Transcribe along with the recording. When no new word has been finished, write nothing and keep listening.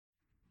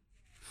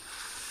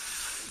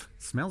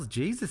Smells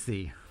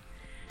Jesus-y.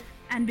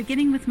 And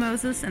beginning with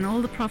Moses and all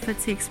the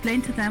prophets, he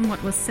explained to them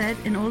what was said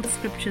in all the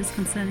scriptures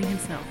concerning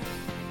himself.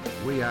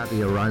 We are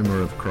the aroma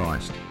of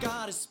Christ.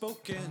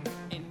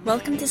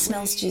 Welcome to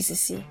Smells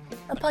Jesus-y,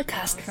 a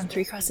podcast from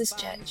Three Crosses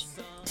Church.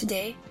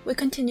 Today, we're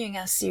continuing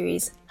our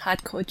series,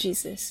 Hardcore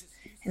Jesus.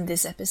 In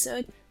this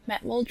episode,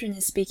 Matt Waldron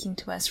is speaking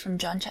to us from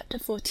John chapter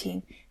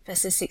 14,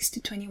 verses 6 to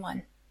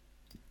 21.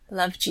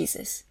 Love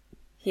Jesus.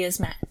 Here's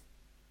Matt.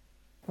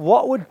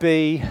 What would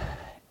be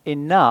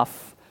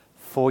enough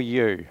for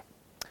you?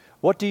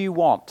 What do you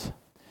want?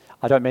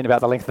 I don't mean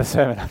about the length of the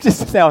sermon.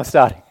 I'm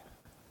starting.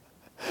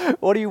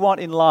 What do you want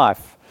in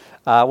life?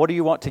 What do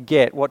you want to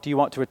get? What do you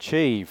want to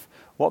achieve?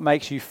 What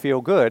makes you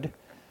feel good?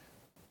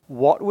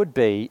 What would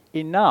be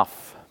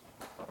enough?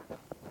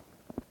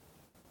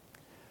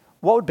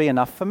 What would be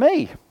enough for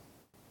me?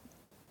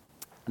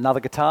 Another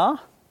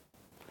guitar?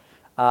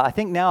 I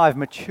think now I've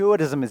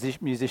matured as a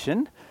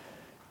musician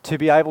to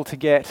be able to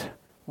get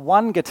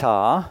one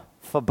guitar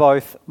for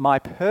both my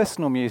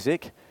personal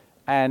music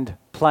and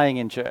playing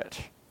in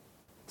church.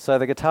 So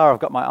the guitar I've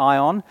got my eye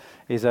on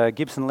is a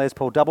Gibson Les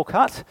Paul double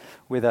cut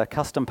with a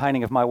custom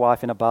painting of my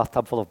wife in a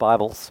bathtub full of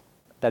Bibles.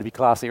 That'd be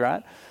classy,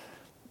 right?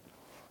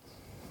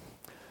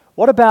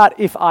 What about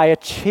if I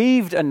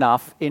achieved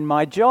enough in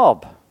my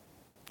job?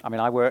 I mean,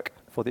 I work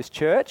for this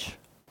church.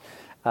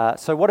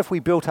 So what if we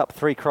built up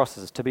Three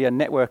Crosses to be a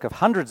network of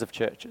hundreds of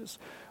churches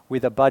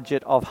with a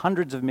budget of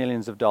hundreds of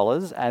millions of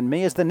dollars, and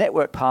me as the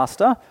network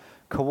pastor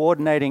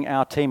coordinating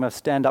our team of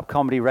stand-up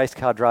comedy race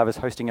car drivers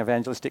hosting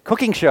evangelistic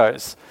cooking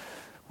shows?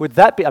 Would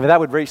that be, that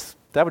would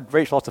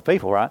reach lots of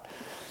people, right?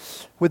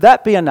 Would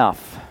that be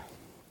enough?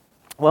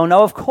 Well,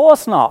 no, of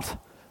course not.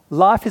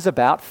 Life is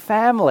about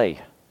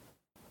family.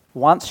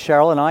 Once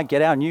Cheryl and I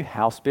get our new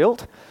house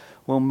built,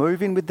 we'll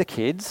move in with the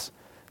kids.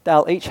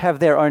 They'll each have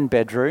their own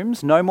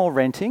bedrooms, no more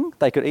renting.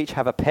 They could each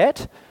have a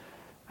pet.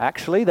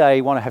 Actually,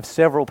 they want to have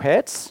several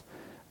pets.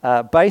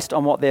 Based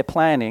on what they're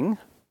planning,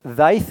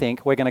 they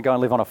think we're going to go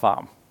and live on a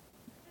farm.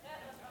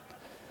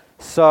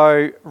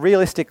 So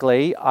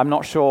realistically, I'm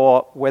not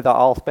sure whether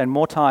I'll spend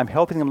more time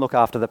helping them look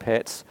after the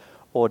pets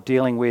or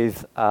dealing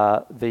with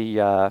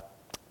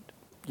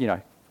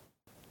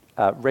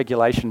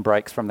regulation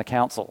breaks from the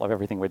council of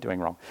everything we're doing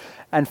wrong.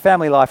 And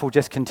family life will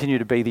just continue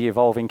to be the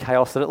evolving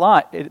chaos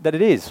that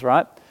it is,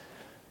 right?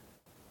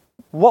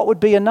 What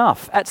would be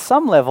enough? At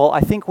some level,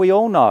 I think we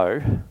all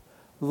know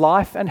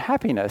life and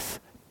happiness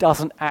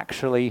doesn't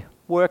actually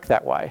work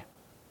that way.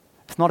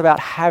 It's not about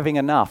having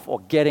enough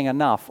or getting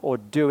enough or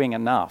doing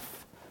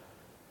enough.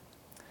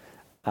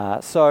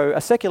 So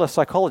a secular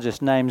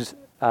psychologist named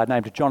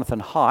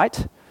Jonathan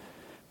Haidt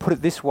put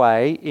it this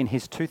way in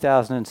his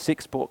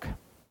 2006 book,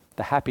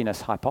 The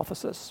Happiness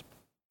Hypothesis.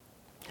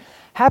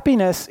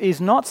 Happiness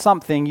is not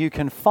something you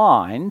can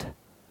find,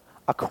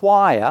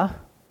 acquire,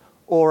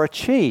 or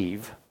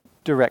achieve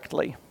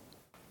directly.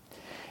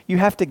 You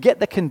have to get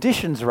the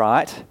conditions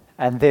right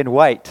and then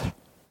wait.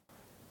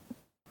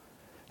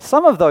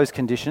 Some of those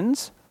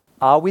conditions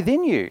are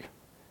within you,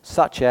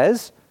 such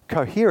as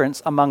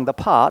coherence among the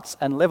parts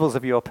and levels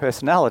of your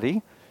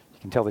personality. You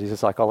can tell that he's a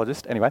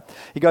psychologist. Anyway,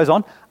 he goes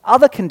on.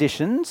 Other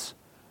conditions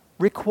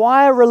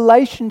require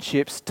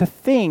relationships to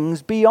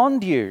things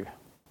beyond you.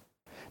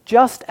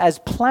 Just as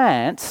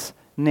plants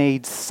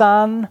need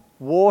sun,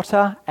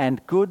 water,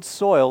 and good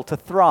soil to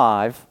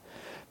thrive,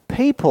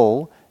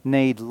 people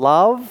need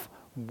love,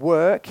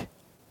 work,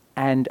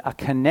 and a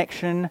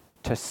connection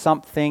to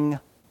something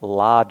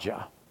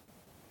larger.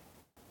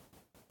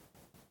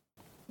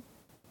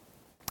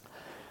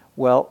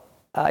 Well,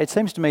 it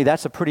seems to me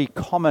that's a pretty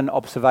common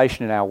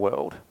observation in our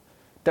world,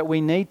 that we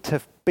need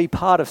to be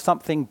part of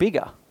something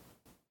bigger.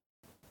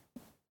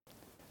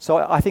 So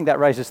I think that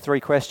raises three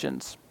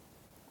questions.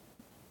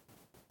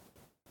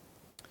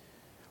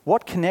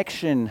 What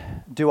connection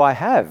do I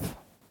have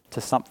to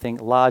something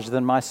larger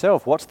than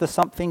myself? What's the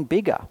something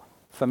bigger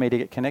for me to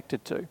get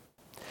connected to?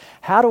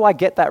 How do I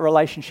get that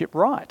relationship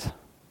right?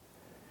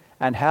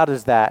 And how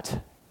does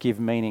that give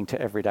meaning to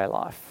everyday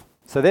life?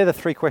 So they're the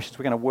three questions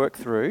we're going to work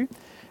through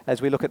as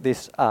we look at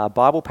this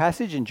Bible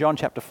passage in John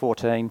chapter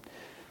 14.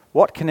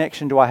 What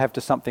connection do I have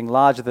to something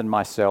larger than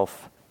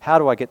myself? How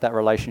do I get that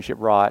relationship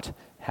right?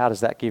 How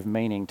does that give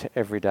meaning to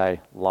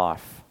everyday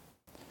life?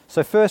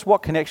 So first,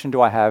 what connection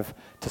do I have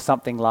to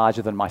something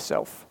larger than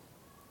myself?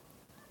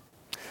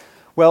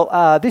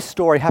 Well, this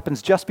story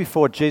happens just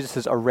before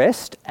Jesus'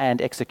 arrest and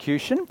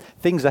execution.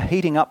 Things are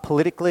heating up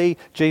politically.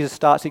 Jesus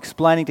starts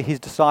explaining to his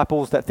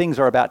disciples that things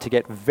are about to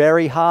get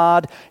very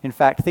hard. In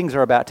fact, things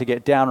are about to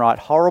get downright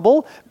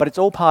horrible, but it's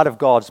all part of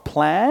God's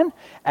plan,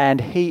 and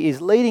he is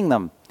leading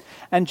them.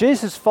 And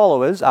Jesus'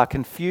 followers are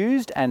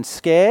confused and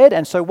scared,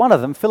 and so one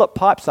of them, Philip,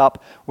 pipes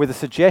up with a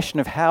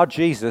suggestion of how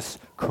Jesus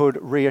could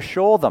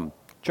reassure them.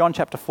 John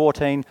chapter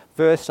 14,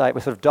 verse 8,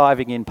 we're sort of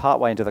diving in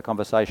partway into the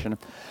conversation.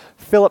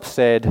 Philip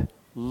said,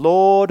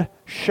 "Lord,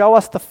 show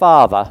us the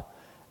Father,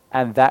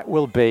 and that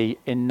will be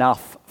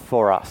enough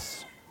for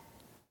us."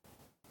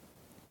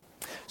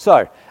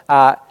 So,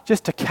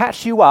 just to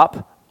catch you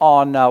up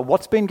on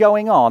what's been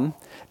going on,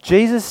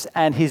 Jesus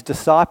and his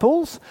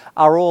disciples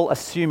are all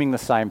assuming the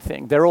same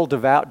thing. They're all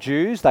devout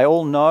Jews. They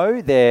all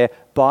know their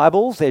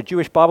Bibles, their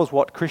Jewish Bibles,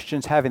 what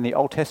Christians have in the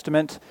Old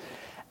Testament.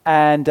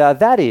 And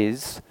that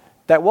is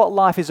that what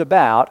life is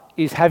about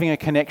is having a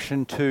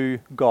connection to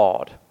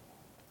God.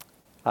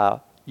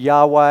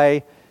 Yahweh,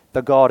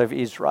 the God of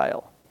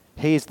Israel.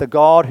 He is the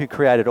God who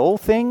created all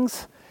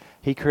things.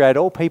 He created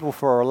all people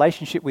for a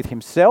relationship with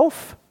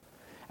himself.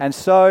 And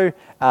so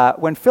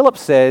when Philip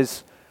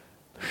says,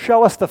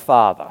 "Show us the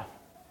Father,"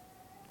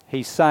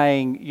 he's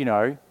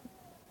saying,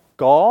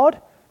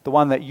 God, the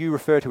one that you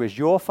refer to as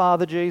your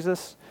Father,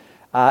 Jesus,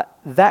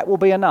 that will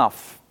be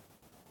enough.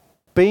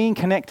 Being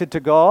connected to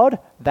God,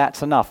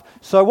 that's enough.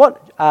 So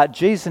what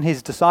Jesus and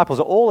his disciples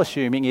are all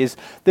assuming is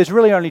there's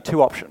really only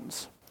two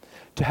options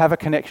to have a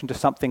connection to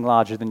something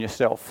larger than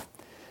yourself.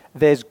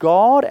 There's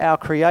God, our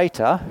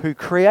Creator, who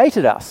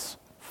created us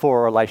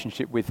for a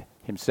relationship with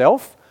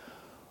himself,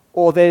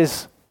 or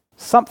there's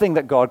something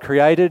that God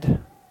created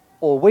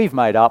or we've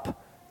made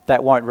up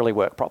that won't really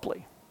work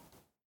properly.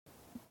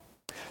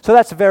 So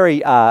that's a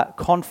very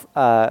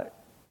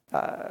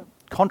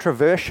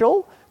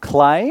controversial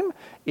claim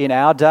in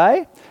our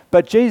day,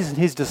 but Jesus and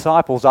his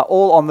disciples are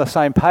all on the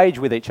same page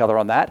with each other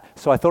on that,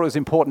 so I thought it was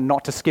important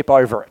not to skip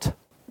over it.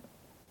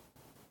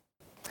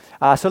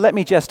 So let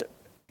me just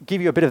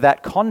give you a bit of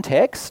that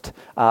context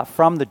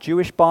from the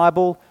Jewish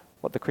Bible.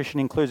 What the Christian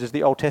includes is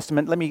the Old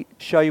Testament. Let me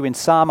show you in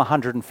Psalm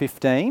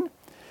 115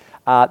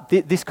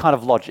 this kind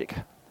of logic.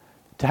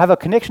 To have a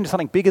connection to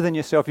something bigger than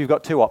yourself, you've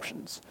got two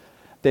options.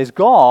 There's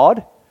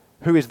God,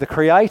 who is the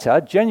creator,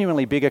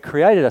 genuinely bigger,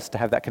 created us to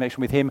have that connection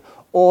with him,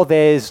 or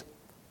there's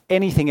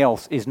anything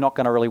else is not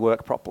going to really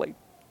work properly.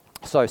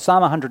 So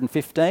Psalm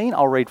 115,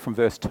 I'll read from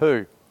verse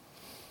 2.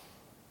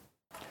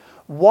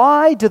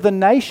 Why do the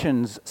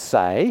nations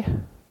say,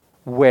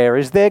 "Where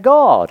is their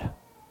God?"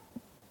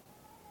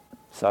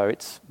 So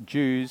it's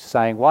Jews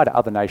saying, why do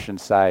other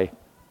nations say,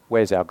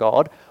 "Where's our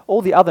God?"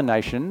 All the other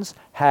nations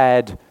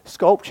had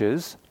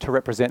sculptures to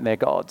represent their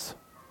gods.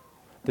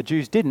 The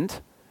Jews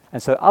didn't,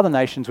 and so other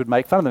nations would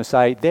make fun of them and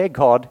say, "Their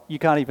God, you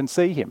can't even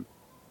see him."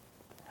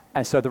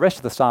 And so the rest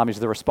of the psalm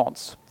is the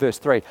response. Verse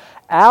 3,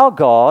 "Our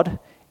God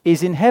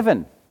is in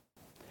heaven.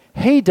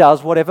 He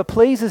does whatever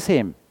pleases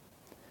him.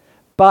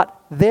 But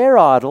their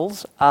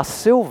idols are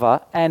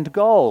silver and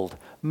gold,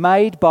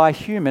 made by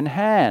human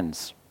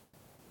hands."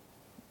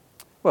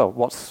 Well,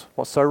 what's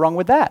so wrong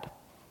with that?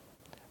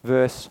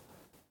 Verse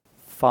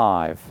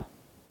 5,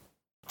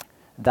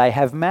 "They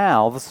have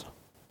mouths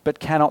but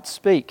cannot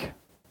speak,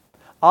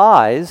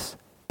 eyes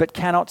but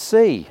cannot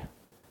see.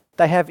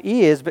 They have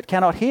ears but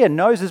cannot hear,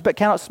 noses but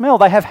cannot smell.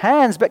 They have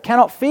hands but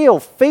cannot feel,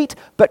 feet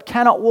but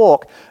cannot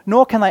walk,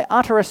 nor can they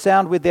utter a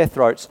sound with their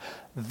throats.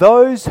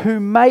 Those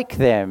who make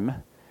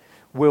them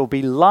will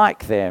be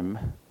like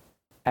them,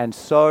 and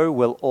so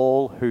will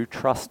all who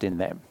trust in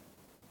them."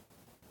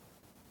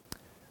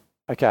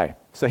 Okay,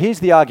 so here's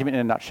the argument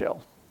in a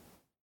nutshell.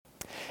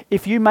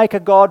 If you make a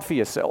God for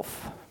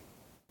yourself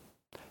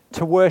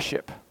to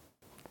worship,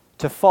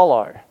 to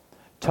follow,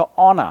 to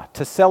honor,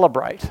 to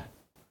celebrate,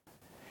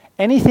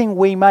 anything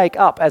we make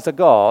up as a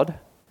God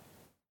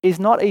is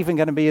not even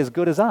going to be as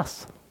good as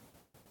us.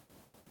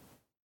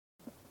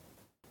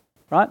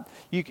 Right?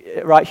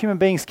 Human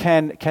beings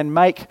can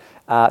make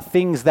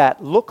things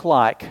that look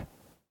like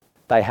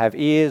they have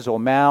ears or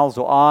mouths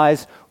or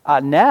eyes.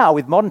 Now,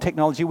 with modern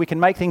technology, we can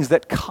make things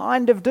that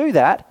kind of do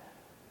that,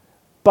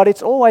 but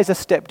it's always a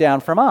step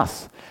down from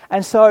us.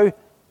 And so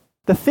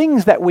the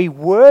things that we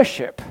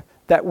worship,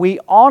 that we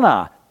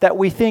honor, that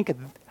we think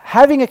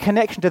having a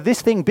connection to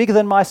this thing bigger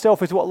than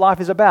myself is what life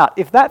is about,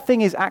 if that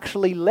thing is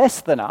actually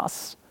less than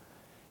us,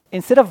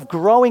 instead of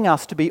growing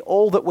us to be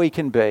all that we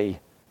can be,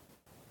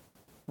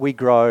 we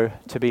grow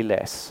to be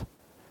less.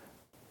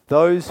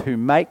 Those who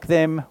make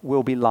them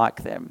will be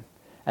like them,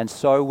 and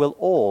so will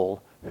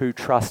all who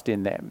trust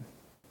in them.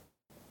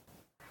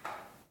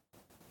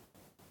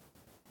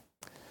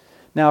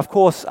 Now, of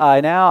course,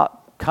 in our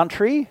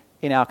country,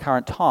 in our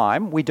current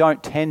time, we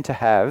don't tend to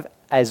have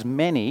as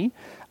many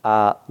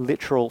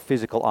literal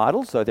physical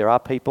idols, though there are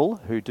people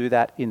who do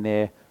that in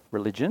their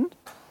religion.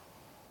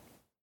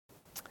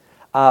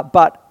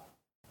 But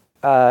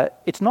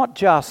it's not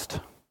just,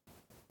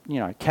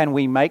 can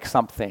we make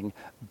something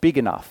big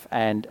enough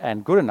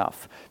and good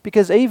enough?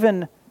 Because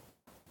even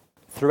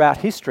throughout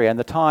history and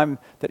the time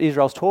that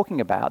Israel's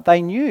talking about,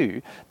 they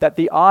knew that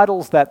the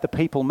idols that the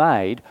people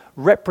made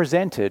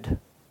represented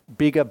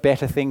bigger,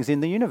 better things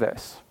in the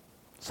universe.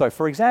 So,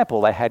 for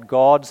example, they had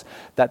gods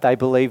that they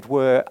believed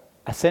were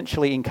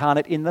essentially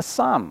incarnate in the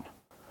sun,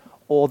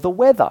 or the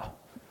weather,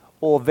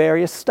 or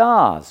various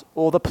stars,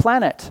 or the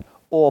planet,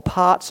 or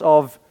parts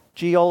of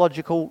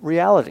geological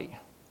reality.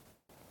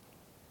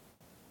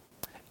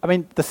 I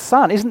mean, the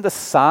sun, isn't the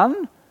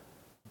sun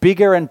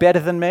bigger and better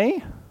than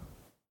me?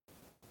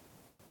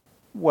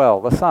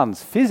 Well, the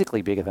sun's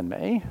physically bigger than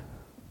me,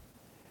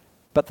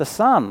 but the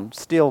sun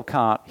still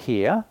can't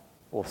hear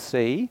or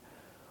see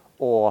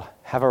or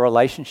have a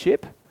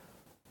relationship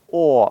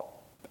or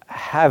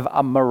have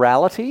a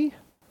morality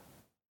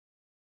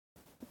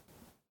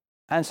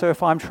And so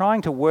if I'm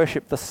trying to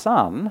worship the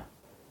Son,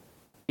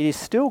 it is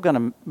still going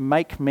to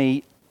make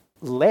me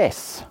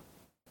less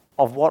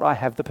of what I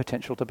have the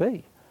potential to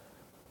be.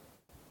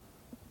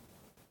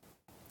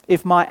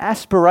 If my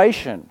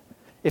aspiration,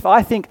 if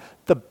I think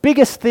the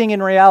biggest thing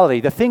in reality,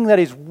 the thing that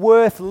is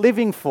worth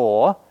living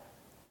for,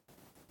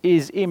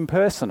 is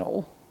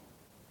impersonal,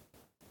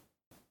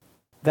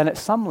 then at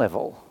some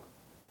level,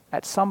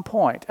 at some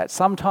point, at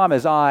some time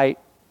as I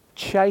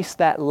chase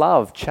that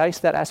love, chase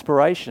that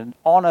aspiration,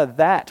 honour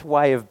that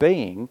way of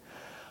being,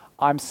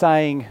 I'm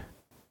saying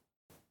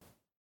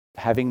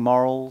having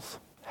morals,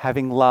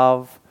 having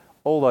love,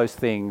 all those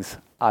things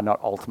are not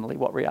ultimately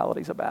what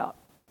reality is about.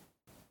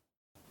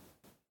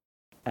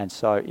 And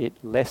so it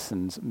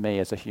lessens me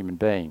as a human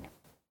being.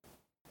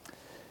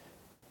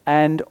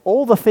 And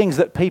all the things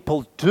that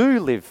people do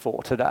live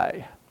for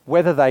today,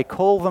 whether they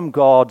call them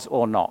gods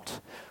or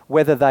not,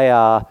 whether they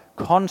are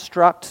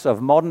constructs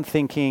of modern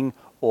thinking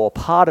or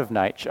part of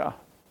nature,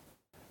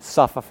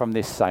 suffer from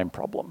this same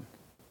problem.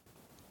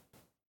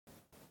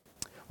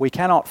 We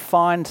cannot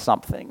find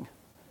something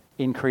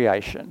in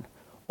creation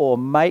or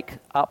make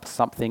up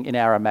something in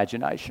our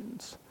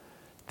imaginations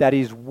that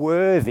is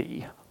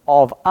worthy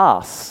of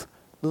us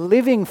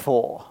living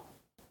for.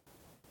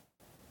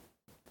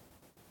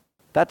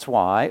 That's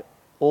why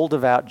all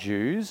devout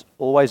Jews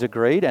always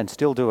agreed, and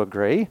still do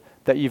agree,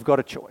 that you've got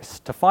a choice.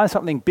 To find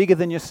something bigger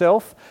than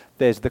yourself,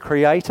 there's the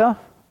Creator.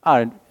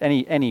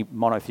 Any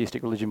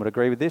monotheistic religion would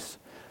agree with this.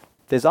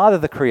 There's either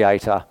the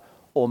Creator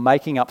or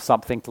making up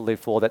something to live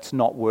for that's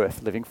not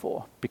worth living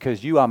for,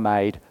 because you are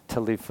made to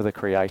live for the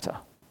Creator.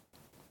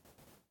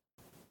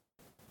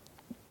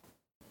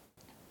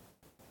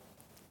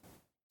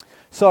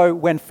 So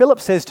when Philip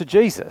says to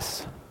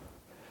Jesus,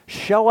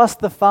 "Show us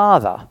the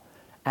Father,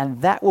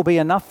 and that will be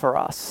enough for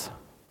us,"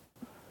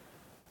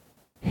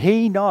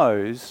 he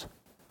knows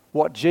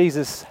what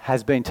Jesus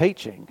has been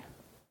teaching,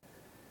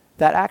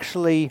 that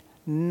actually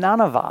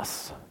none of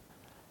us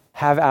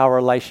have our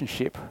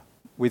relationship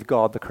with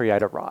God, the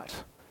Creator,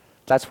 right.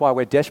 That's why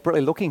we're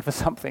desperately looking for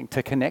something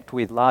to connect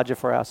with larger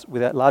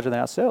than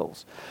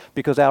ourselves,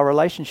 because our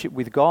relationship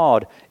with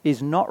God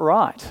is not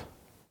right.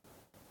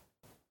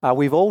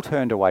 We've all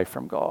turned away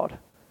from God.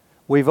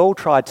 We've all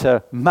tried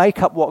to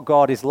make up what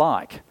God is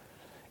like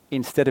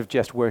instead of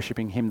just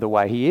worshipping Him the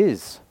way He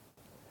is.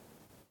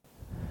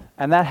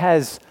 And that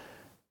has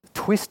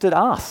twisted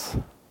us,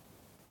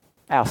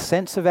 our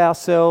sense of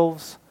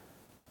ourselves,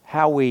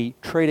 how we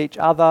treat each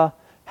other,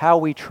 how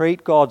we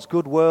treat God's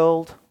good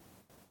world,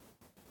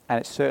 and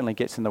it certainly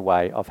gets in the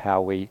way of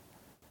how we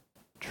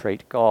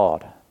treat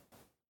God.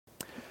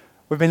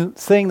 We've been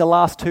seeing the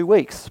last 2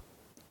 weeks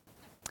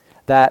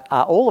that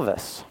all of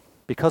us,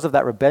 because of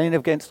that rebellion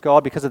against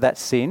God, because of that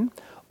sin,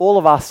 all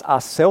of us are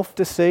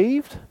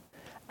self-deceived,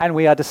 and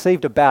we are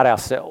deceived about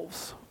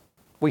ourselves.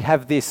 We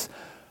have this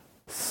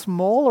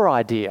smaller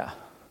idea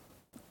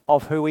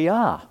of who we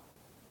are,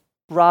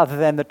 rather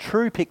than the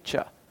true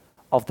picture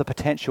of the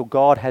potential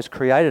God has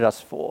created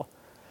us for,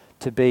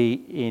 to be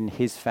in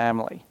His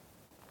family.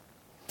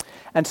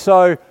 And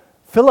so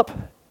Philip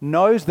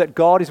knows that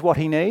God is what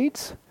he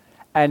needs,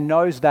 and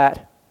knows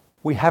that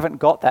we haven't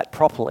got that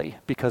properly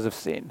because of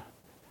sin.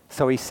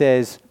 So he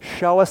says,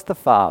 "Show us the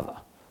Father,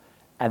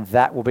 and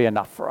that will be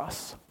enough for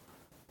us."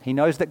 He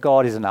knows that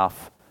God is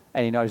enough,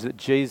 and he knows that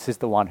Jesus is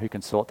the one who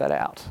can sort that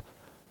out.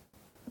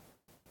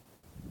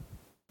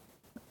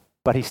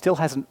 But he still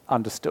hasn't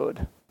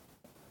understood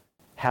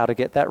how to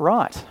get that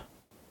right.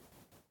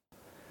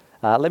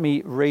 Let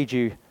me read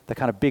you the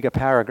kind of bigger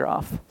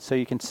paragraph so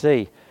you can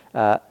see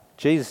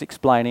Jesus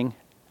explaining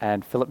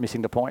and Philip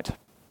missing the point.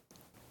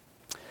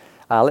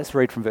 Let's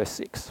read from verse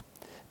 6.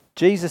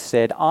 Jesus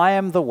said, "I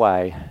am the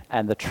way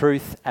and the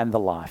truth and the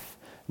life.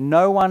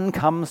 No one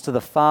comes to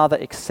the Father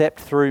except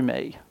through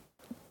me."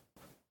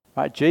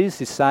 Right?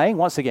 Jesus is saying,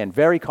 once again,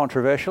 very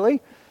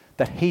controversially,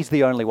 that he's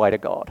the only way to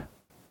God.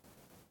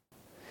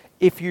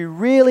 "If you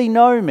really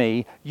know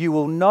me, you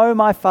will know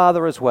my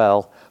Father as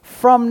well.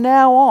 From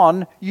now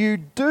on, you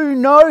do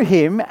know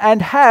him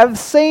and have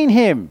seen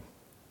him."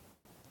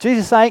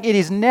 Jesus is saying it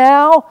is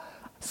now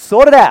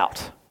sorted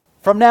out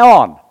from now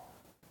on.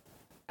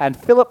 And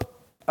Philip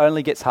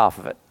only gets half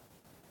of it.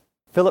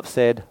 Philip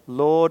said,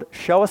 "Lord,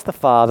 show us the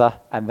Father,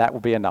 and that will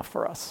be enough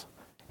for us."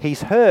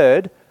 He's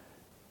heard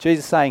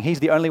Jesus saying he's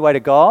the only way to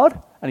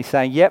God, and he's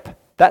saying, "Yep,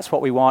 that's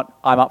what we want.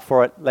 I'm up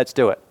for it. Let's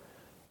do it."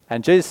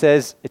 And Jesus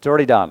says, "It's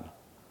already done."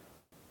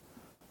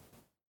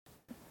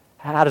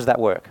 How does that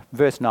work?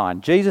 Verse 9,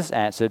 Jesus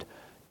answered,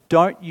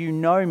 "Don't you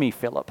know me,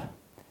 Philip,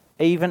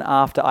 even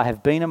after I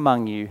have been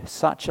among you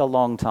such a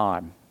long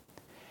time?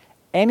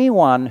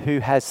 Anyone who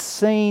has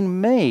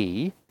seen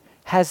me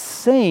has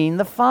seen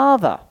the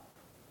Father.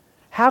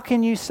 How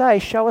can you say,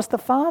 'Show us the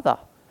Father'?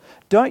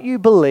 Don't you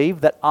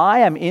believe that I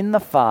am in the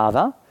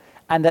Father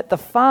and that the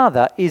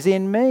Father is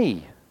in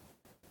me?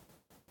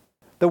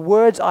 The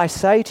words I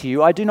say to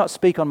you, I do not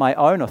speak on my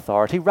own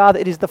authority. Rather,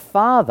 it is the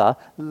Father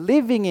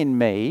living in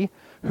me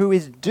who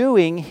is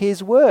doing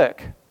his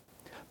work.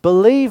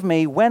 Believe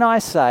me when I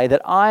say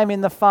that I am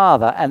in the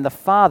Father and the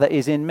Father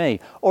is in me,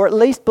 or at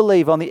least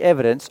believe on the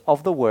evidence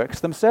of the works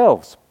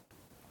themselves.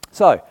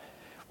 So,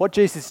 what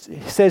Jesus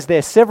says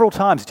there several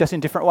times, just in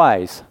different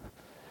ways.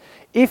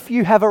 If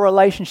you have a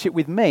relationship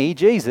with me,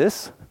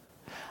 Jesus,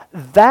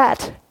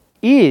 that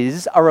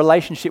is a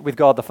relationship with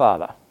God the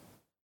Father.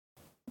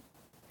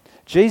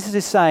 Jesus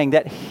is saying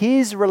that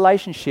his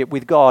relationship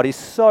with God is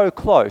so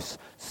close,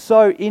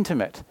 so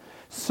intimate,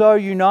 so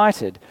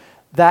united,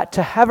 that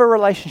to have a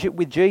relationship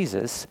with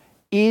Jesus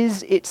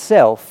is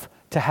itself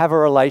to have a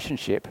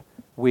relationship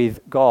with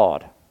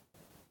God.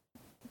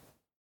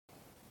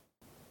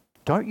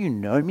 Don't you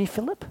know me,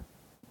 Philip?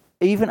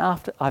 Even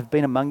after I've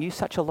been among you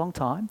such a long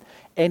time,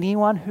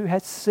 anyone who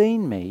has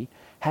seen me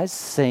has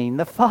seen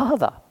the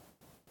Father.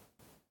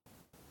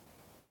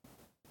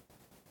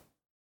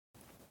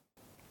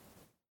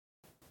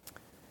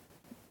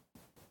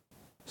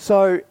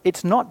 So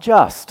it's not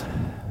just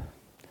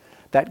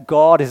that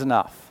God is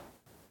enough,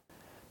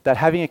 that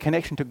having a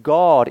connection to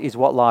God is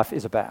what life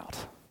is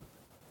about.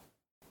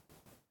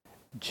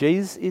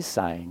 Jesus is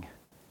saying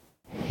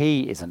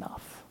he is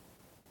enough.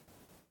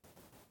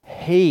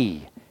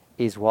 He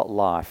is what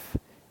life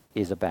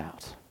is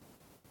about.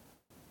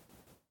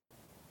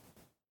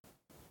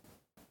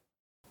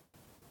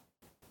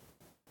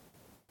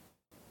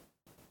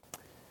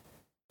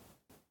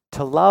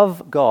 To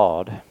love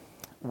God,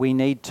 we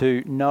need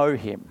to know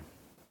him.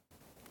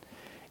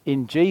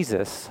 In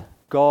Jesus,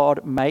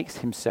 God makes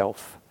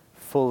himself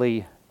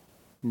fully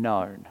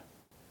known.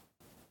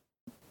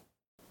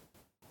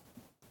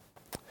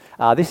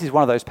 This is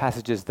one of those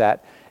passages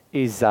that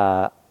is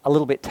a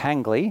little bit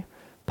tangly,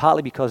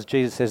 partly because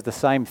Jesus says the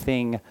same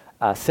thing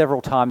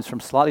several times from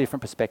slightly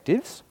different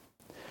perspectives,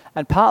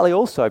 and partly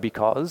also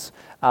because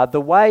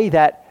the way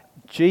that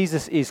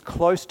Jesus is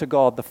close to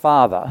God the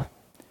Father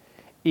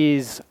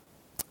is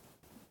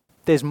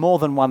there's more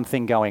than one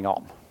thing going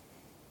on.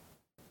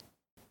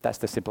 That's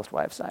the simplest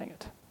way of saying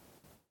it.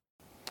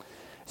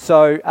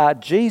 So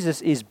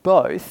Jesus is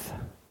both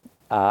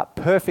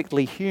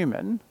perfectly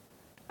human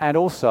and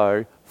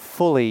also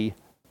fully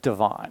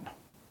divine.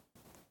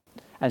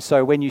 And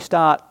so when you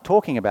start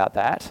talking about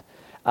that,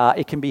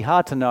 it can be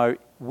hard to know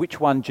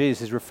which one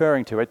Jesus is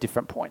referring to at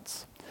different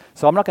points.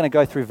 So I'm not going to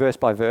go through verse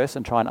by verse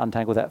and try and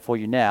untangle that for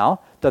you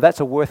now, though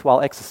that's a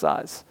worthwhile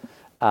exercise.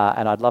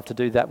 And I'd love to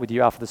do that with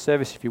you after the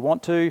service if you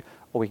want to,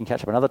 or we can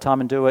catch up another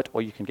time and do it,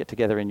 or you can get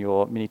together in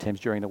your mini teams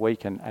during the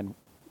week and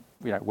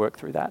work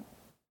through that.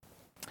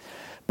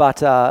 But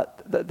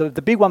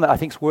the big one that I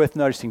think is worth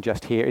noticing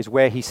just here is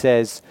where he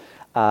says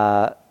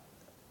that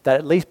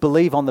at least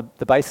believe on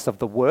the basis of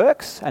the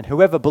works, and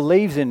whoever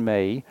believes in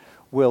me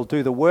will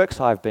do the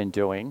works I've been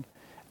doing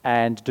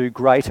and do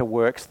greater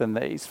works than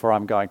these, for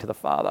I'm going to the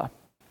Father.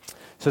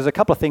 So there's a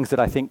couple of things that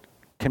I think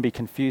can be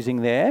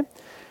confusing there.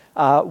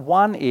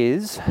 One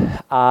is,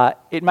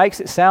 it makes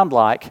it sound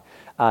like,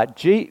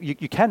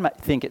 you can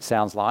think it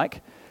sounds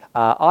like,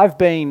 I've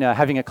been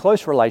having a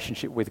close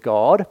relationship with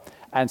God,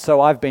 and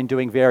so I've been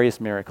doing various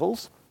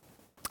miracles.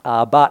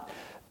 But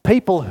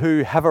people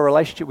who have a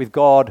relationship with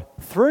God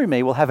through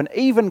me will have an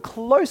even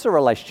closer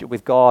relationship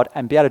with God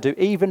and be able to do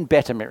even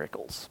better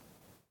miracles.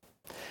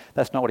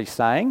 That's not what he's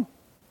saying.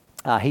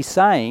 He's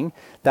saying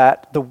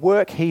that the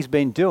work he's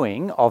been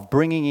doing of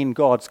bringing in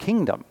God's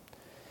kingdom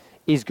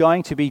is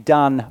going to be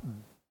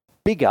done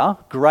bigger,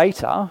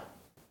 greater,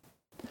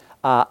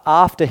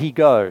 after he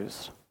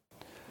goes.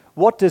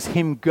 What does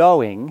him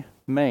going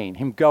mean?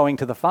 Him going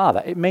to the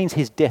Father? It means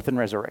his death and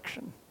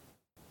resurrection.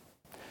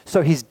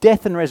 So his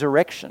death and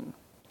resurrection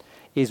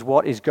is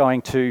what is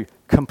going to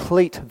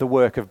complete the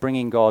work of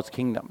bringing God's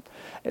kingdom.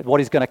 What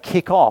is going to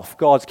kick off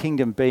God's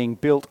kingdom being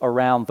built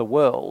around the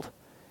world,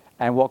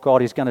 and what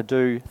God is going to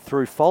do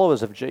through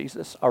followers of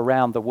Jesus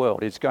around the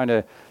world. It's going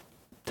to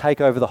take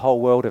over the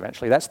whole world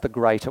eventually. That's the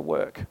greater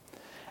work.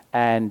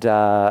 And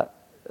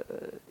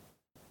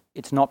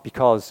it's not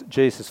because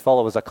Jesus'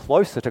 followers are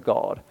closer to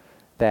God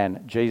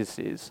than Jesus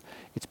is.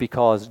 It's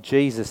because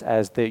Jesus,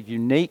 as the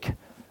unique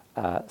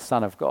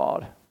Son of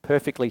God,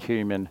 perfectly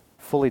human,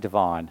 fully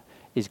divine,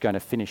 is going to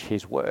finish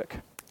his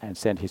work and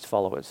send his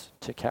followers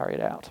to carry it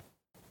out.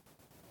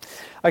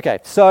 Okay,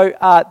 so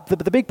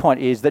the big point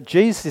is that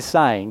Jesus is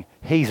saying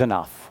he's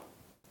enough.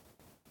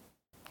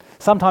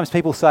 Sometimes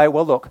people say,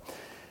 well, look,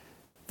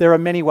 there are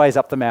many ways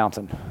up the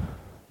mountain.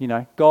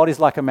 God is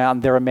like a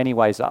mountain, there are many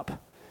ways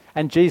up.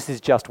 And Jesus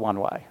is just one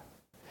way.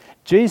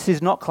 Jesus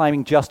is not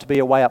claiming just to be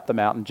a way up the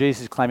mountain.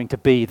 Jesus is claiming to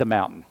be the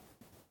mountain.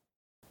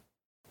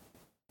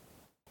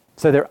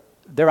 So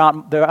there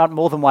aren't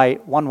more than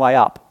one way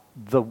up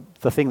the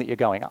thing that you're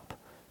going up.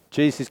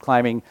 Jesus is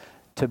claiming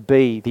to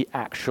be the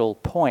actual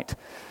point.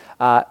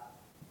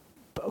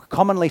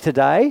 Commonly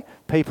today,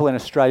 people in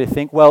Australia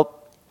think,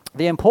 well,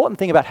 the important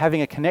thing about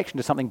having a connection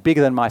to something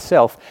bigger than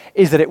myself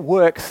is that it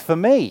works for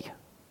me.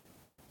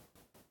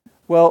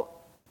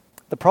 Well,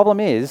 the problem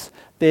is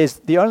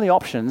the only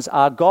options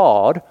are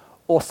God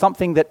or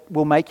something that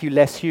will make you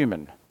less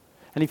human.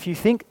 And if you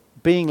think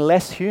being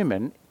less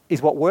human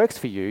is what works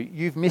for you,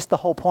 you've missed the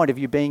whole point of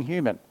you being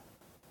human.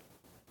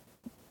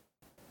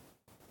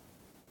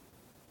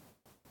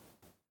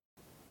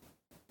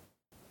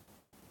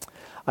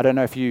 I don't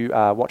know if you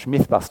watch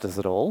Mythbusters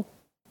at all,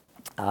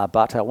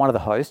 but one of the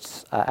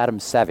hosts, Adam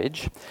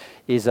Savage,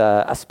 is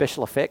a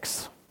special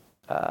effects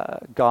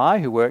guy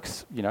who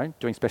works,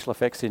 doing special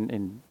effects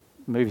in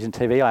movies and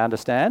TV, I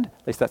understand.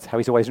 At least that's how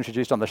he's always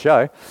introduced on the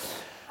show.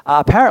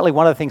 Apparently,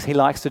 one of the things he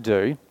likes to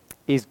do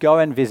is go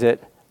and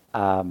visit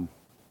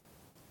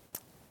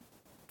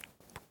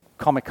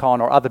Comic-Con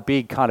or other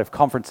big kind of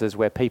conferences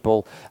where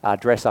people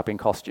dress up in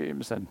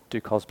costumes and do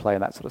cosplay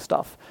and that sort of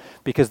stuff.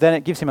 Because then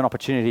it gives him an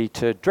opportunity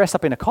to dress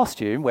up in a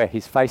costume where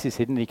his face is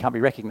hidden and he can't be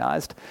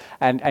recognized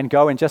and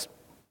go and just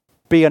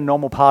be a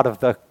normal part of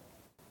the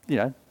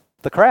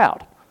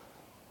crowd.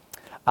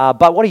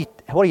 But what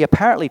he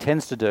apparently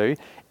tends to do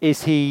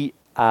is he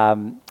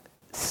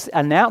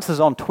announces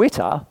on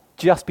Twitter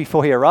just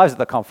before he arrives at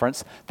the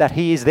conference that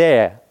he is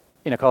there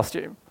in a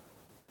costume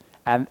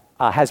and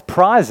has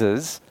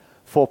prizes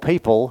for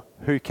people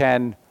who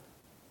can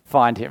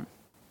find him.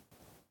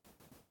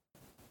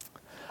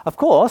 Of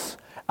course,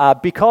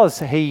 because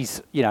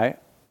he's, a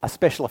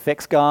special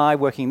effects guy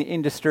working in the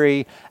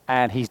industry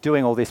and he's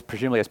doing all this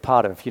presumably as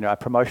part of, a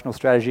promotional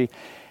strategy,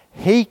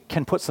 he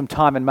can put some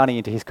time and money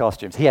into his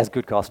costumes. He has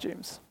good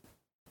costumes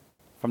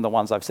from the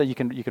ones I've seen. You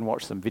can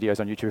watch some videos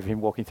on YouTube of him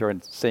walking through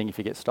and seeing if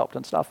he gets stopped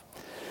and stuff.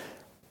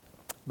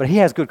 But he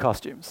has good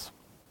costumes.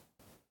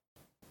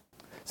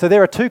 So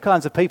there are two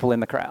kinds of people in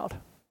the crowd.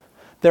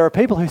 There are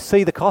people who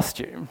see the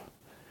costume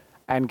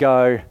and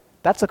go,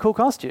 that's a cool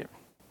costume.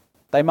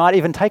 They might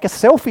even take a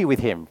selfie with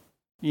him.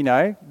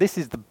 This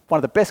is one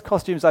of the best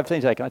costumes I've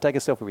seen today. Can I take a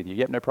selfie with you?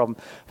 Yep, no problem.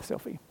 A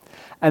selfie.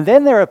 And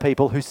then there are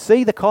people who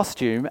see the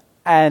costume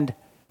and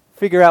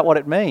figure out what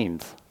it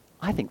means.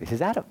 I think this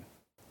is Adam.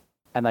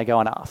 And they go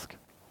and ask.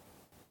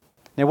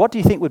 Now, what do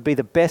you think would be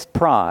the best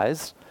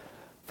prize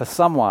for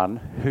someone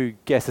who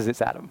guesses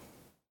it's Adam?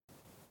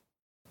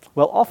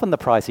 Well, often the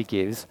prize he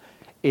gives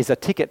is a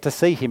ticket to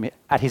see him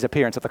at his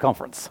appearance at the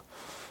conference,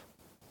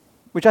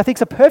 which I think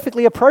is a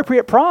perfectly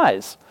appropriate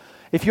prize.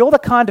 If you're the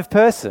kind of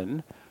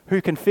person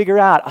who can figure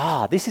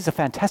out, this is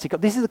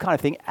the kind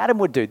of thing Adam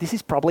would do, this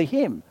is probably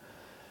him,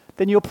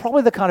 then you're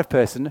probably the kind of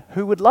person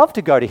who would love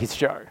to go to his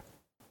show.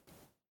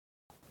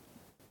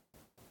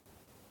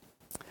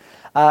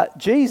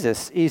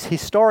 Jesus is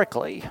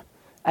historically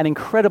an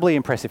incredibly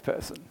impressive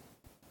person.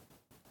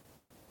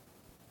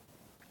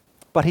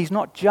 But he's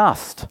not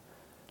just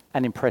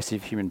an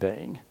impressive human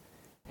being.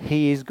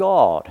 He is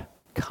God,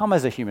 come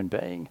as a human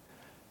being.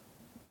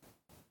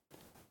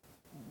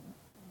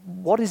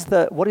 What is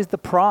the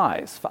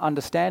prize for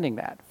understanding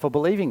that, for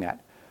believing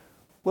that?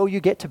 Well, you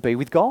get to be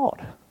with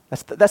God.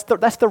 That's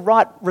the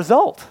right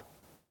result.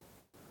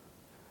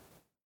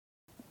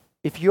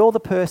 If you're the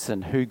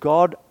person who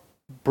God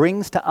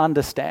brings to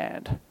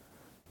understand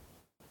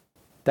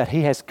that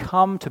he has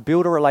come to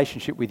build a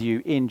relationship with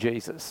you in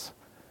Jesus,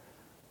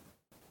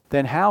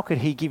 then how could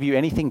he give you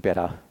anything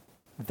better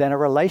than a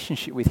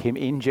relationship with him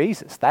in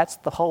Jesus? That's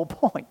the whole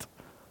point.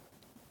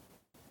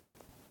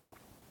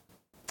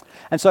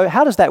 And so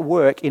how does that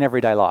work in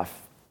everyday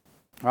life?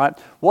 Right?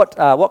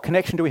 What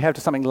connection do we have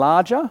to something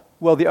larger?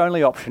 Well, the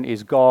only option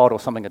is God or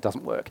something that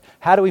doesn't work.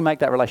 How do we make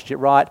that relationship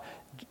right?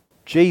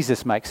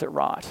 Jesus makes it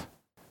right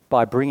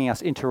by bringing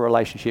us into a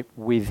relationship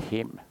with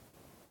him.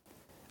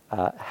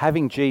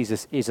 Having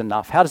Jesus is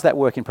enough. How does that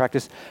work in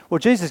practice? Well,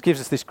 Jesus gives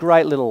us this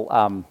great little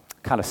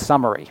kind of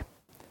summary.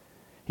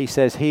 He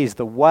says, he is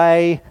the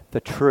way, the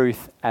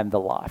truth, and the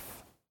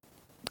life.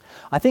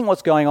 I think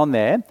what's going on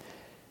there,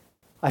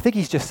 I think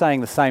he's just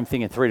saying the same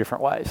thing in three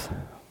different ways.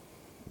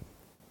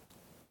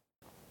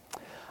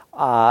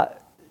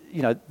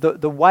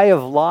 The way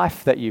of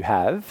life that you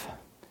have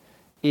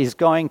is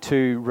going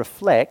to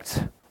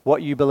reflect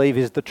what you believe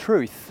is the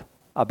truth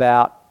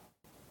about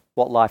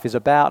what life is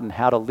about and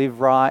how to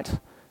live right.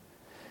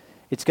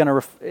 It's going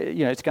to,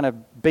 it's going to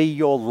be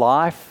your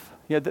life.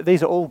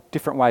 These are all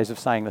different ways of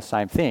saying the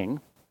same thing.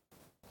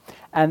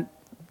 And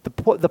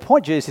the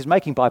point Jesus is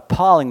making by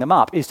piling them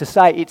up is to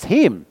say it's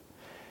him,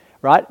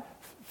 right?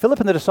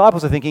 Philip and the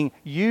disciples are thinking,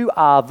 you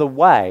are the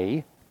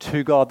way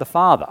to God the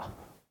Father.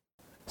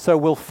 So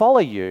we'll follow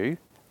you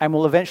and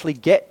we'll eventually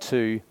get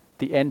to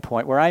the end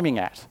point we're aiming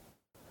at.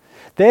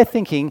 They're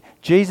thinking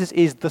Jesus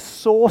is the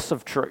source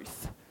of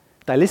truth.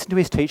 They listen to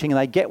his teaching and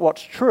they get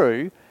what's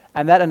true,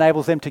 and that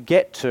enables them to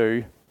get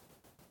to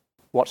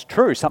what's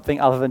true, something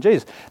other than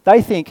Jesus.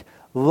 They think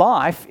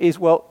life is,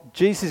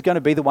 Jesus is going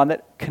to be the one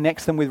that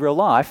connects them with real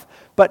life,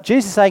 but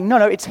Jesus is saying,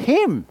 no, it's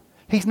him.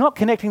 He's not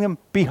connecting them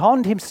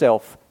beyond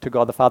himself to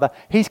God the Father.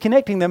 He's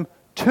connecting them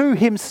to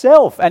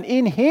himself, and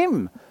in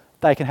him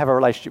they can have a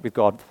relationship with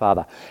God the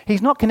Father.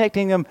 He's not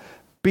connecting them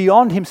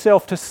beyond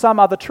himself to some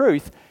other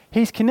truth.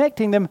 He's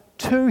connecting them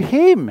to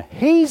him.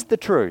 He's the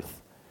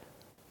truth.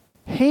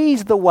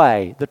 He's the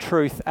way, the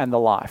truth, and the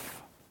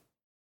life.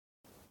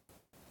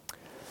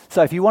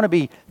 So if you want to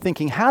be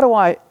thinking, how do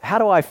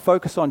I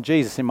focus on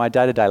Jesus in my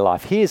day-to-day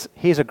life?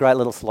 Here's a great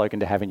little slogan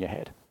to have in your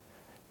head.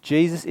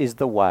 Jesus is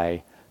the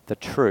way, the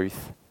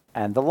truth,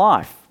 and the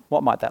life.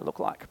 What might that look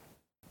like?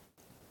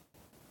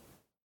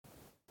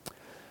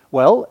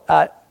 Well,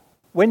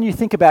 when you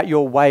think about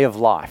your way of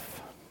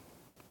life,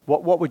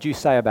 What would you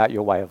say about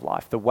your way of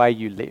life, the way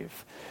you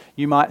live?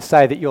 You might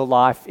say that your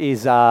life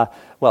is,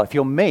 well, if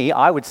you're me,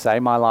 I would say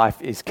my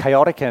life is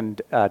chaotic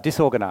and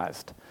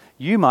disorganized.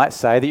 You might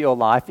say that your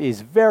life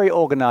is very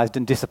organized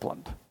and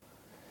disciplined.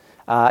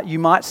 You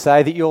might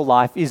say that your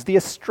life is the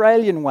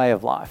Australian way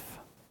of life.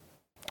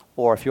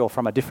 Or if you're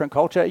from a different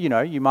culture,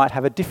 you might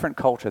have a different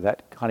culture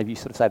that kind of you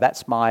sort of say,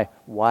 that's my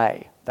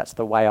way. That's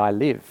the way I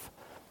live.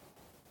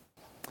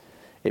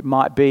 It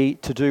might be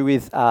to do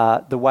with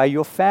the way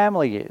your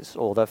family is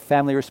or the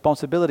family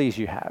responsibilities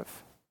you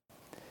have.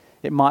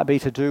 It might be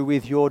to do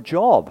with your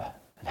job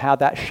and how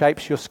that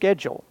shapes your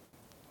schedule.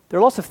 There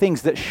are lots of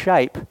things that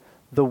shape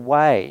the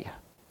way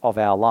of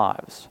our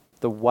lives,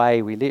 the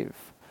way we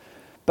live.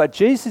 But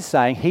Jesus is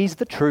saying he's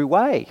the true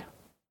way.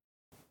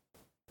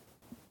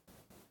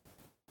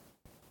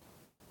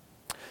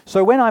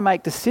 So when I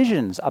make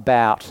decisions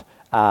about,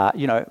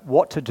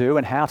 what to do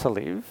and how to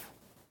live,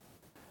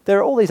 there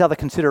are all these other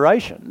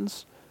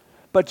considerations,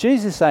 but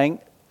Jesus is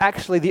saying,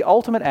 actually, the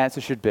ultimate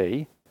answer should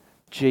be,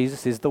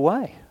 Jesus is the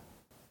way.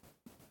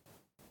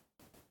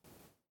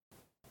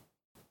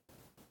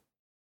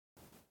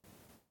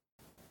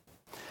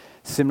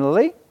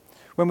 Similarly,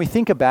 when we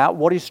think about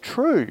what is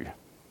true,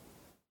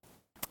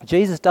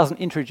 Jesus doesn't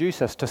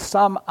introduce us to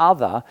some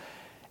other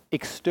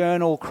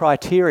external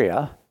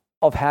criteria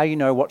of how you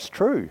know what's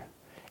true.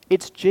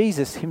 It's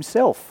Jesus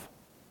himself.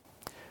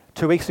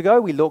 2 weeks ago,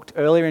 we looked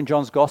earlier in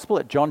John's Gospel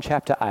at John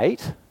chapter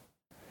 8,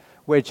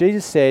 where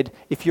Jesus said,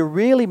 if you're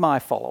really my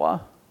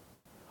follower,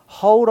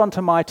 hold on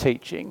to my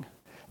teaching,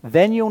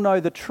 then you'll know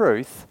the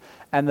truth,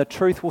 and the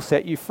truth will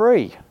set you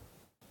free.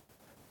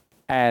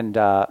 And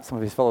some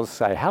of his followers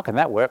say, how can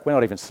that work? We're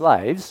not even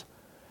slaves.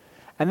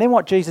 And then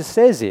what Jesus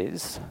says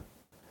is,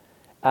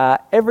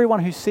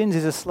 everyone who sins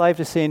is a slave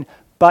to sin,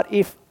 but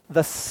if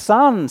the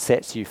Son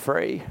sets you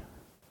free,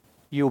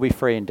 you'll be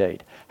free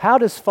indeed. How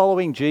does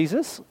following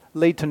Jesus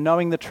lead to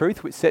knowing the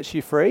truth which sets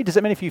you free? Does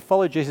it mean if you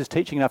follow Jesus'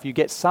 teaching enough, you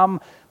get some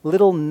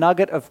little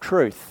nugget of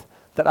truth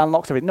that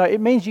unlocks everything? No,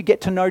 it means you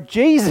get to know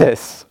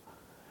Jesus,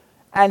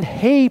 and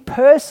he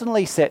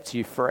personally sets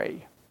you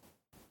free.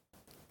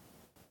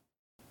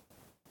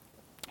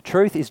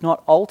 Truth is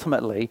not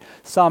ultimately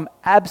some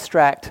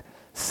abstract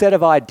set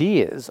of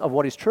ideas of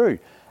what is true.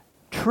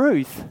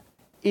 Truth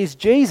is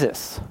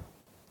Jesus.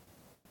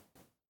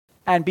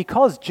 And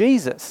because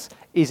Jesus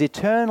is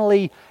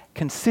eternally,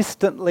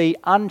 consistently,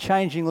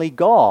 unchangingly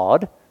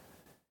God,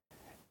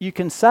 you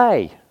can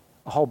say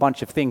a whole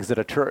bunch of things that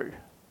are true.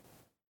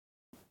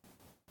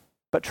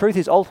 But truth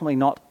is ultimately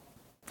not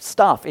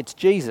stuff, it's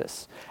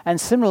Jesus. And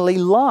similarly,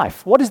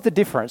 life. What is the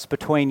difference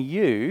between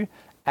you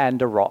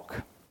and a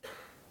rock?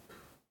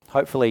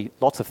 Hopefully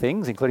lots of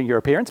things, including your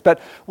appearance, but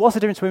what's the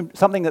difference between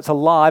something that's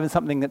alive and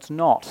something that's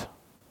not?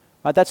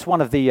 Right, that's one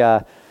of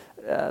the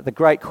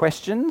great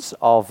questions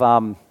of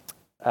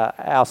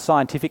our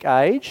scientific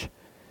age,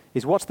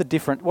 is what's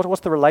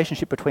the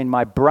relationship between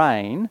my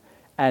brain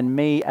and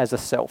me as a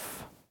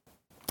self?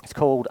 It's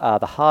called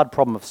the hard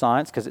problem of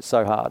science because it's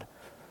so hard.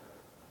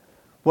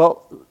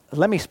 Well,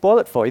 let me spoil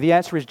it for you. The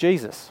answer is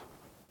Jesus.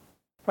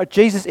 Right,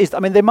 Jesus is,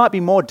 there might be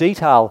more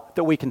detail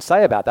that we can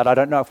say about that. I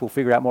don't know if we'll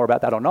figure out more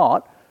about that or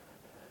not.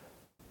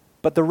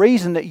 But the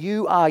reason that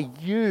you are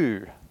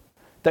you,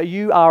 that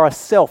you are a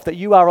self, that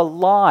you are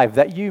alive,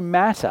 that you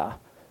matter,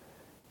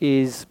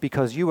 is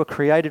because you were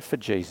created for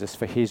Jesus,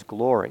 for his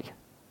glory.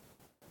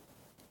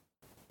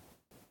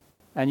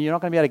 And you're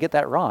not going to be able to get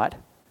that right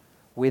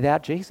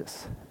without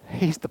Jesus.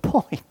 He's the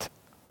point.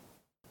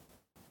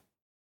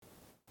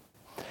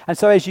 And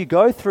so as you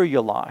go through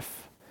your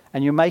life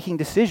and you're making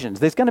decisions,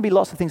 there's going to be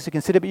lots of things to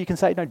consider, but you can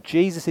say, no,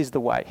 Jesus is the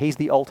way. He's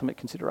the ultimate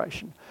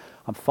consideration.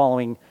 I'm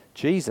following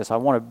Jesus. I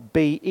want to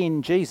be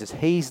in Jesus.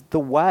 He's the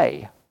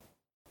way.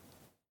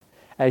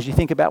 As you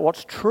think about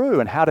what's true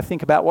and how to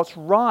think about what's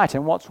right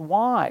and what's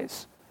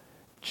wise,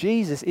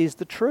 Jesus is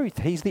the truth.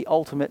 He's the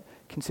ultimate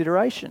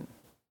consideration.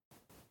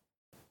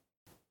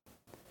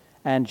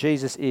 And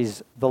Jesus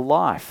is the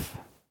life.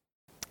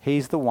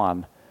 He's the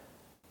one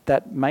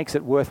that makes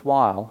it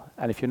worthwhile.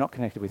 And if you're not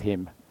connected with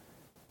him,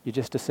 you're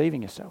just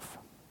deceiving yourself.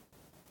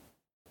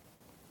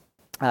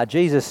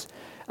 Jesus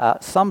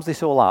sums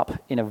this all up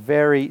in a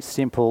very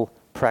simple,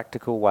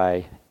 practical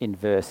way in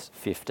verse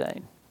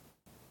 15.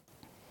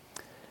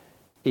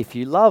 If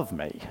you love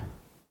me,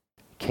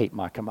 keep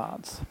my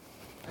commands.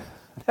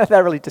 That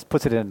really just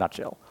puts it in a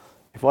nutshell.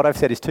 If what I've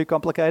said is too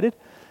complicated,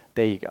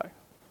 there you go.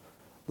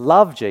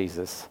 Love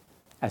Jesus,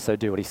 and so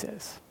do what he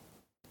says.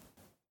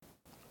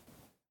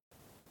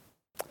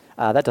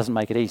 That doesn't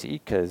make it easy,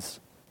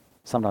 because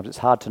sometimes it's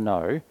hard to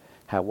know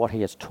how what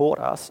he has taught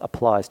us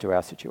applies to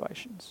our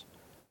situations.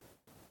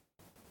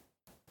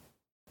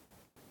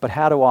 But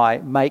how do I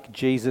make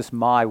Jesus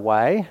my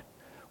way?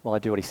 Well, I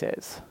do what he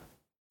says.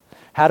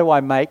 How do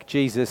I make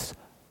Jesus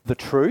the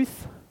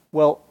truth?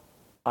 Well,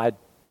 I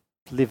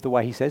live the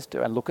way he says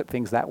to and look at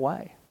things that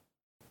way.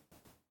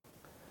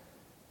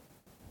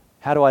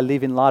 How do I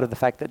live in light of the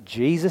fact that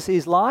Jesus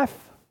is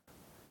life?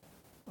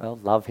 Well,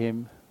 love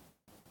him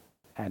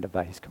and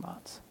obey his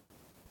commands.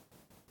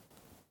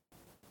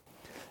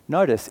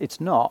 Notice it's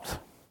not,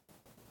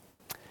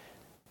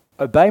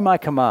 obey my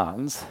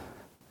commands,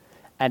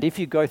 and if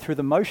you go through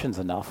the motions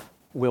enough,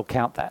 we'll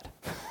count that.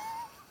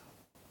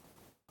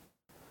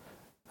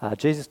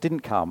 Jesus didn't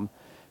come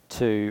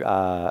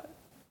to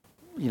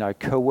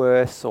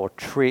coerce or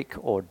trick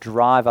or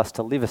drive us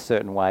to live a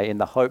certain way in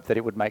the hope that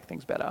it would make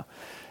things better.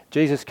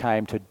 Jesus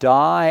came to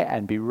die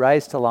and be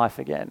raised to life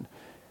again,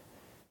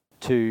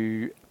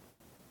 to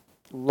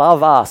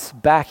love us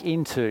back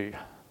into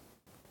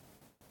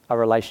a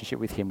relationship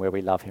with him where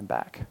we love him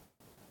back.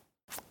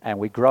 And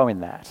we grow in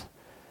that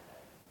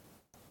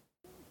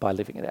by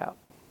living it out.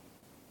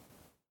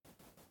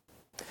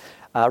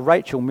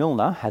 Rachel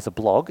Milner has a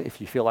blog,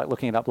 if you feel like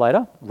looking it up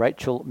later.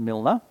 Rachel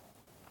Milner.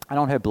 And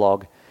on her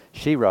blog,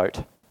 she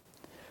wrote,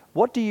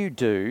 "What do you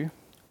do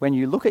when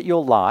you look at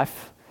your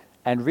life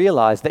and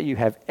realize that you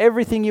have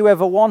everything you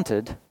ever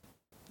wanted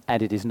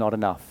and it is not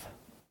enough?"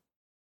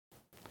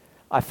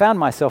 I found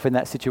myself in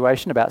that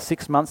situation about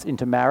 6 months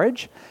into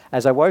marriage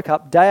as I woke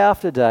up day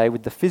after day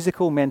with the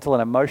physical, mental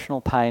and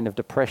emotional pain of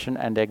depression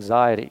and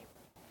anxiety.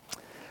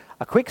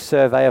 A quick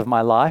survey of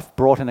my life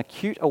brought an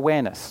acute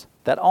awareness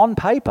that on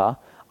paper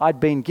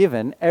I'd been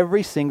given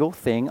every single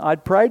thing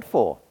I'd prayed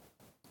for.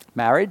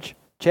 Marriage,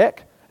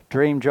 check.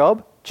 Dream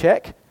job,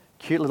 check.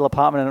 Cute little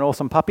apartment and an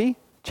awesome puppy,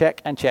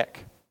 check and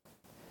check.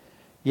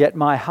 Yet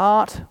my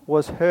heart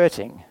was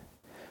hurting.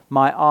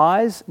 My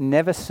eyes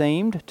never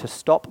seemed to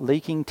stop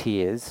leaking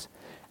tears,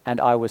 and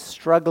I was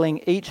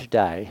struggling each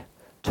day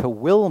to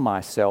will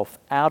myself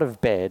out of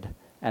bed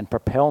and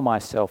propel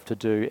myself to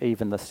do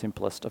even the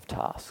simplest of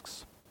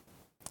tasks.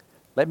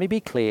 Let me be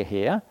clear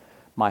here.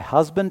 My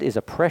husband is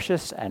a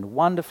precious and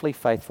wonderfully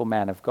faithful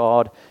man of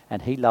God,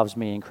 and he loves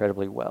me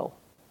incredibly well.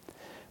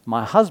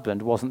 My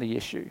husband wasn't the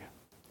issue.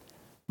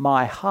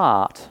 My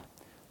heart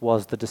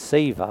was the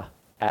deceiver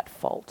at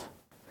fault,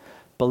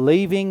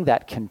 believing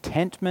that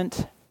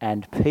contentment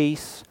and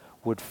peace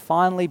would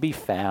finally be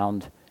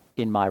found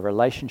in my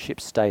relationship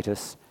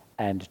status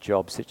and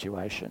job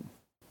situation.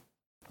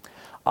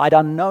 I'd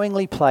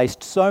unknowingly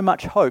placed so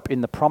much hope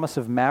in the promise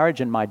of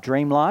marriage and my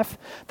dream life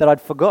that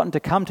I'd forgotten to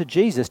come to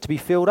Jesus to be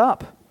filled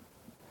up.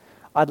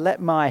 I'd let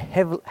my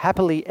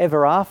happily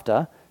ever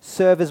after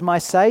serve as my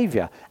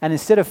saviour, and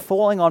instead of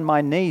falling on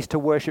my knees to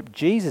worship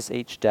Jesus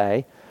each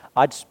day,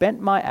 I'd spent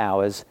my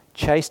hours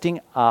chasing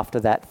after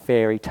that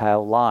fairy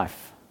tale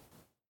life.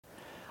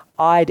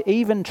 I'd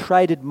even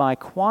traded my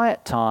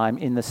quiet time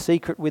in the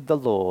secret with the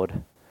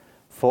Lord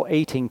for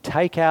eating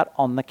takeout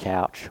on the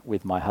couch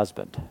with my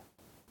husband.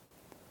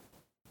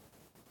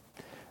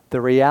 The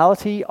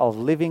reality of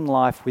living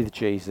life with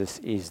Jesus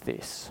is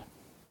this: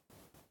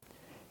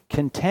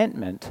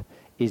 contentment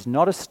is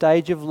not a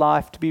stage of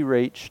life to be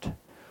reached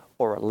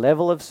or a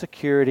level of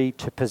security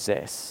to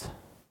possess.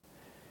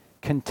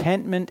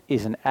 Contentment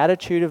is an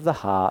attitude of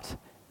the heart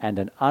and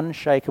an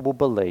unshakable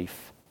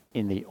belief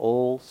in the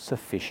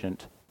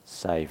all-sufficient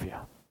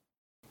Saviour.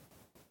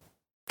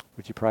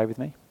 Would you pray with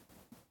me?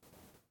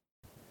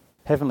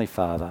 Heavenly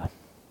Father,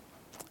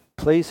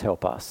 please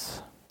help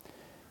us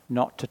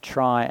not to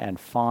try and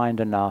find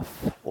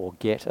enough or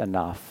get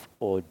enough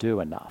or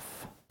do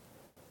enough,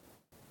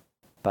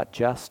 but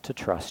just to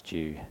trust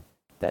you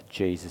that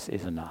Jesus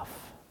is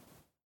enough.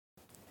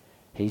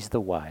 He's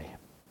the way,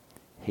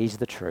 he's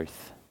the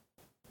truth,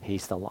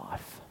 he's the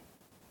life.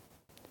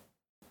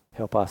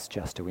 Help us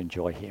just to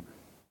enjoy him.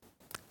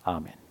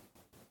 Amen.